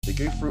they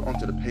go through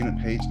onto the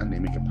payment page and they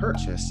make a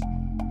purchase.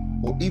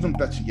 Or even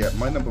better yet,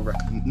 my number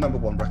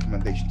one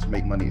recommendation to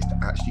make money is to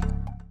actually.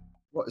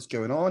 What is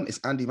going on? It's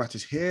Andy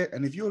Mattis here.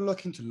 And if you're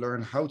looking to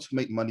learn how to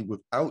make money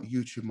without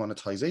YouTube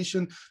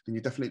monetization, then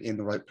you're definitely in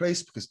the right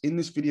place, because in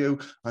this video,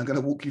 I'm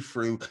going to walk you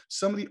through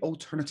some of the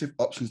alternative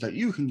options that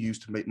you can use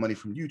to make money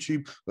from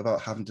YouTube without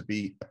having to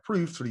be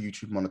approved for the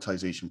YouTube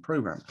monetization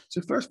program.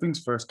 So first things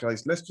first,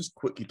 guys, let's just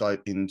quickly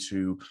dive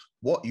into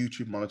what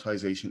YouTube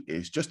monetization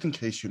is, just in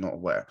case you're not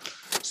aware.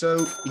 So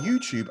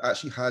YouTube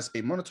actually has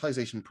a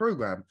monetization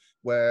program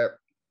where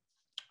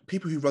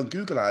people who run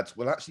Google ads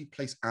will actually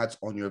place ads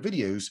on your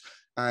videos.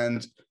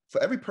 And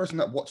for every person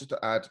that watches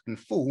the ad in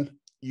full,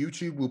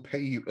 YouTube will pay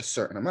you a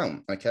certain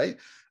amount, okay?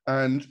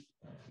 And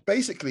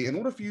basically, in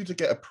order for you to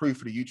get approved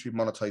for the YouTube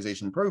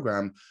monetization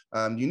program,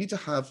 you need to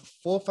have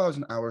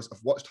 4,000 hours of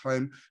watch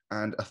time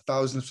and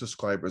 1,000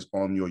 subscribers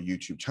on your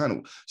YouTube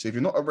channel. So if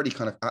you're not already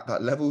kind of at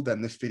that level,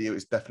 then this video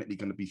is definitely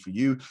going to be for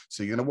you.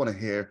 So you're going to want to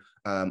hear,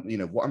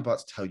 what I'm about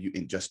to tell you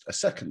in just a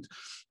second.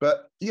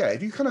 But yeah,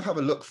 if you kind of have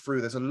a look through,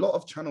 there's a lot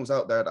of channels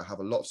out there that have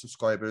a lot of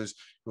subscribers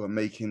who are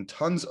making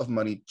tons of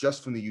money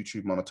just from the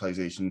YouTube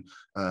monetization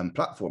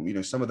platform. You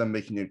know, some of them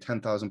making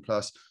 10,000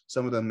 plus,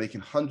 some of them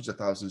making hundreds of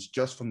thousands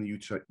just from the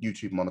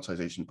YouTube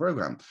monetization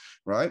program,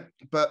 right?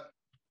 But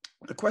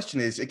the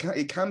question is, it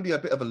can be a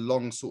bit of a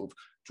long sort of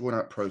drawn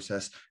out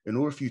process in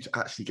order for you to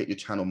actually get your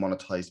channel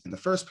monetized in the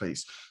first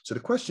place. So the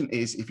question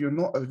is, if you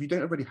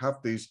don't already have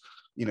those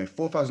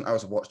 4,000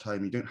 hours of watch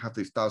time, you don't have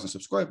those 1,000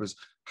 subscribers,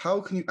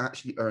 how can you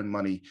actually earn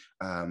money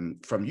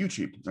from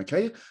YouTube?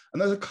 Okay.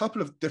 And there's a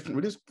couple of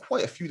there's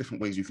quite a few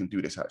different ways you can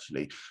do this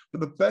actually. But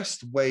the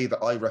best way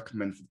that I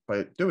recommend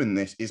by doing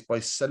this is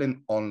by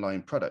selling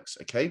online products.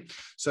 Okay.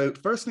 So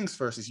first things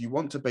first is you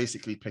want to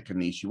basically pick a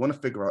niche. You want to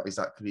figure out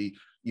exactly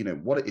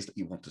what it is that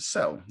you want to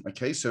sell.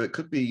 Okay. So it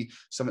could be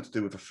something to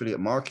do with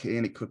affiliate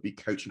marketing. It could be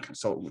coaching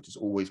consultant, which is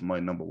always my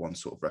number one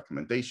sort of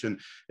recommendation.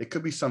 It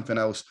could be something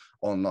else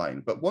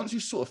online. But once you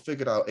sort of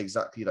figured out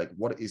exactly like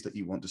what it is that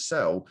you want to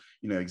sell,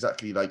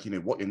 exactly like,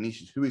 what your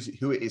niche is,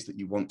 who it is that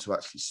you want to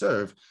actually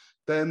serve,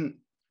 then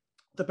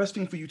the best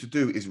thing for you to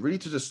do is really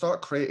to just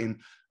start creating,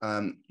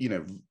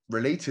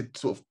 related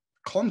sort of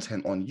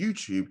content on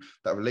YouTube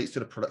that relates to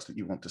the products that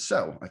you want to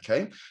sell,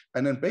 okay?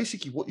 And then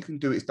basically what you can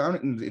do is down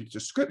in the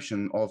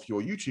description of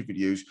your YouTube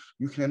videos,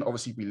 you can then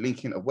obviously be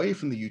linking away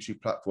from the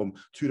YouTube platform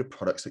to the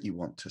products that you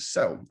want to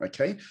sell,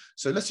 okay?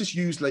 So let's just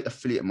use like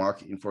affiliate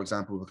marketing, for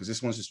example, because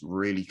this one's just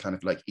really kind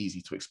of like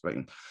easy to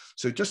explain.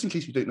 So just in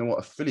case you don't know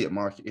what affiliate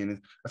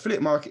marketing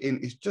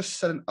is just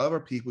selling other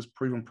people's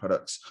proven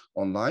products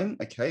online,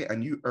 okay?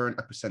 And you earn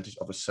a percentage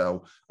of a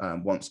sale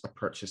once a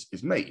purchase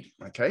is made,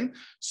 okay?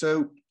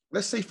 So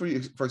let's say, for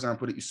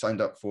example, that you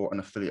signed up for an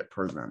affiliate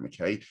program,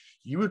 okay?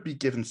 You would be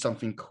given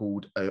something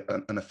called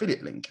an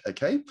affiliate link,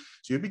 okay?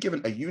 So you'd be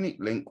given a unique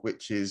link,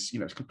 which is,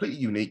 it's completely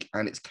unique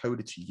and it's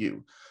coded to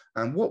you.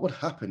 And what would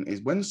happen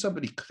is when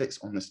somebody clicks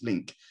on this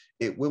link,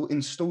 it will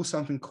install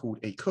something called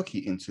a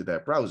cookie into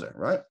their browser,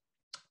 right?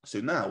 So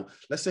now,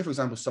 let's say, for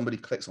example, somebody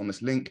clicks on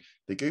this link,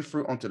 they go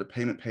through onto the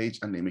payment page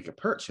and they make a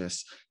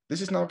purchase. This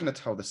is now going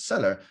to tell the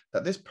seller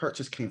that this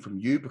purchase came from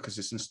you because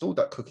it's installed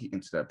that cookie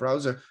into their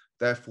browser.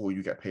 Therefore,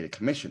 you get paid a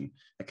commission.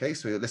 Okay,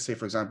 so let's say,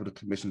 for example, the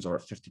commissions are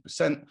at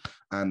 50%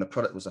 and the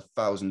product was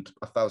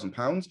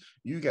 £1,000.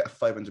 You get a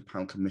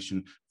 £500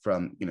 commission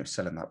from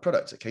selling that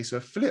product. Okay, so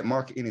affiliate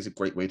marketing is a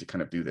great way to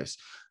kind of do this.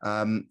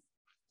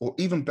 Or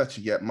even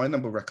better yet, my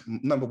number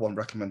one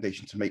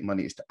recommendation to make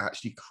money is to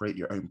actually create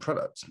your own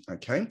product,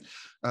 okay?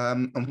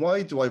 And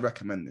why do I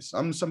recommend this?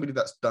 I'm somebody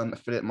that's done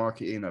affiliate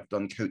marketing, I've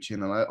done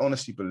coaching, and I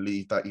honestly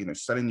believe that,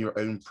 selling your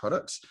own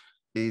products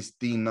is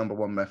the number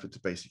one method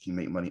to basically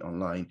make money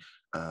online,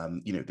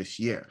 this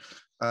year.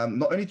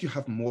 Not only do you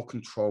have more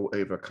control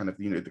over kind of,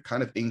 the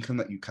kind of income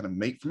that you kind of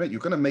make from it, you're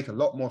going to make a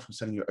lot more from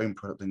selling your own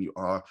product than you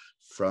are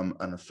from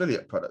an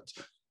affiliate product.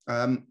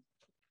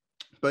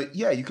 But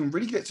yeah, you can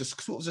really get to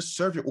sort of just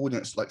serve your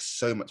audience like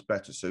so much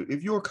better. So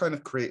if you're kind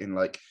of creating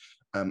like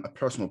a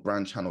personal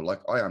brand channel like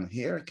I am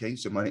here, okay,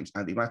 so my name's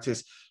Andy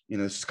Mattis,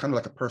 it's kind of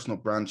like a personal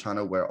brand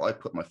channel where I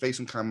put my face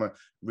on camera,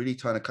 really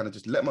trying to kind of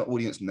just let my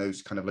audience know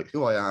kind of like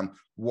who I am,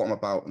 what I'm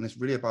about. And it's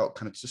really about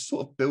kind of just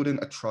sort of building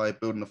a tribe,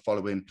 building a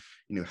following,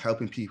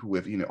 helping people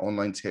with,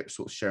 online tips,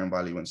 sort of sharing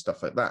value and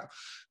stuff like that.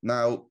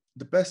 Now,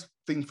 the best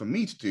thing for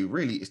me to do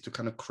really is to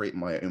kind of create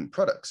my own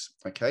products,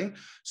 okay?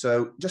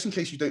 So just in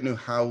case you don't know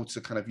how to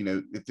kind of,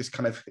 if this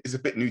kind of is a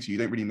bit new to you, you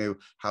don't really know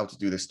how to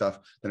do this stuff,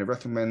 then I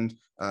recommend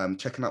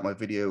checking out my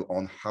video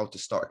on how to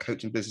start a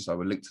coaching business. I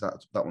will link to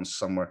that one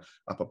somewhere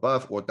up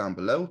above or down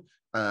below.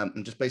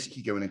 And just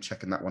basically going and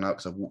checking that one out,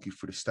 because I walk you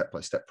through the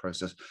step-by-step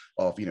process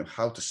of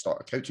how to start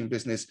a coaching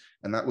business,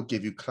 and that will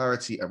give you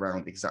clarity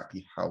around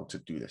exactly how to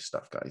do this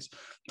stuff, guys.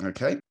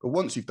 Okay, but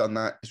once you've done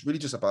that, it's really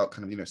just about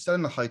kind of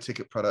selling a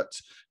high-ticket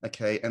product, okay,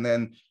 okay, and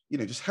then, you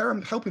know, just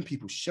helping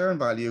people, sharing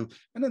value,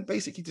 and then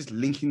basically just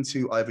linking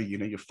to either, you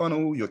know, your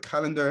funnel, your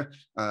calendar.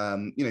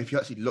 You know, if you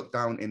actually look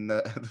down in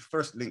the, the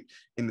first link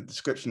in the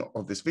description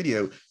of this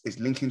video is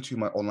linking to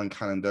my online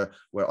calendar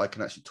where I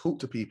can actually talk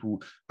to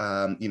people,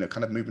 you know,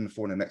 kind of moving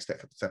forward in the next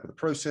step of the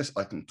process.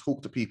 I can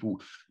talk to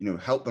people, you know,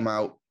 help them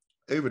out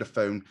over the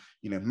phone,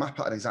 you know, map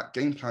out an exact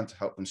game plan to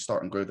help them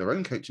start and grow their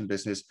own coaching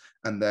business.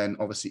 And then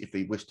obviously if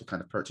they wish to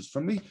kind of purchase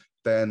from me,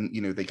 then, you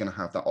know, they're going to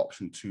have that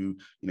option to, you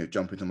know,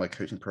 jump into my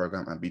coaching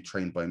program and be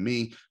trained by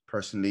me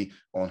personally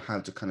on how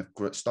to kind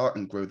of start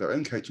and grow their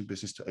own coaching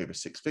business to over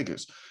 6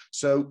 figures.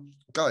 So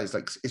guys,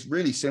 like, it's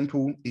really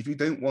simple. If you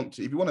want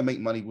to make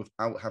money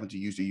without having to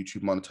use the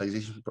YouTube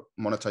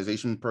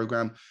monetization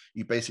program,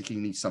 you basically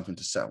need something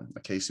to sell.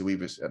 Okay, so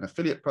either it's an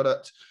affiliate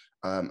product,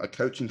 a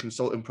coaching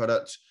consulting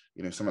product,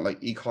 you know, something like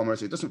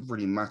e-commerce. It doesn't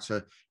really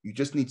matter. You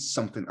just need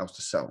something else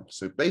to sell.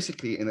 So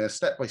basically, in a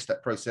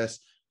step-by-step process,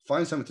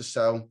 find something to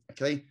sell.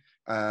 Okay,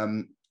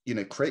 you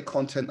know, create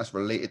content that's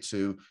related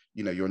to,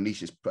 you know, your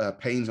niche's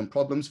pains and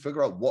problems.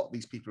 Figure out what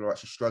these people are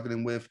actually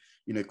struggling with.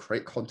 You know,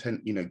 create content,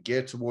 you know,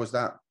 geared towards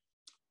that.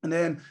 And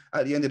then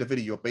at the end of the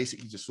video, you're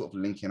basically just sort of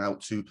linking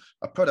out to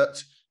a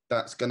product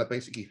that's going to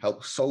basically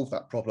help solve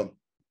that problem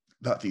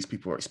that these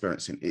people are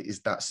experiencing. It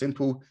is that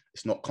simple.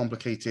 It's not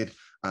complicated.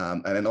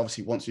 And then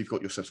obviously once you've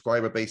got your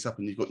subscriber base up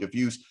and you've got your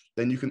views,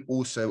 then you can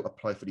also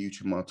apply for the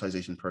YouTube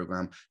monetization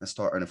program and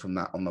start earning from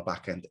that on the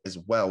back end, as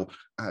well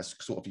as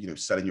sort of, you know,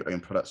 selling your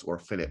own products or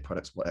affiliate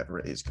products, whatever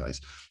it is,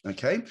 guys.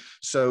 Okay,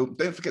 so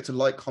don't forget to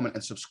like, comment,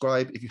 and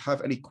subscribe. If you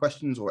have any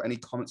questions or any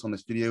comments on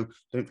this video,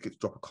 don't forget to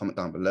drop a comment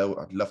down below.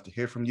 I'd love to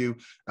hear from you.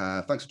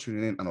 Thanks for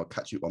tuning in, and I'll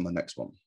catch you on the next one.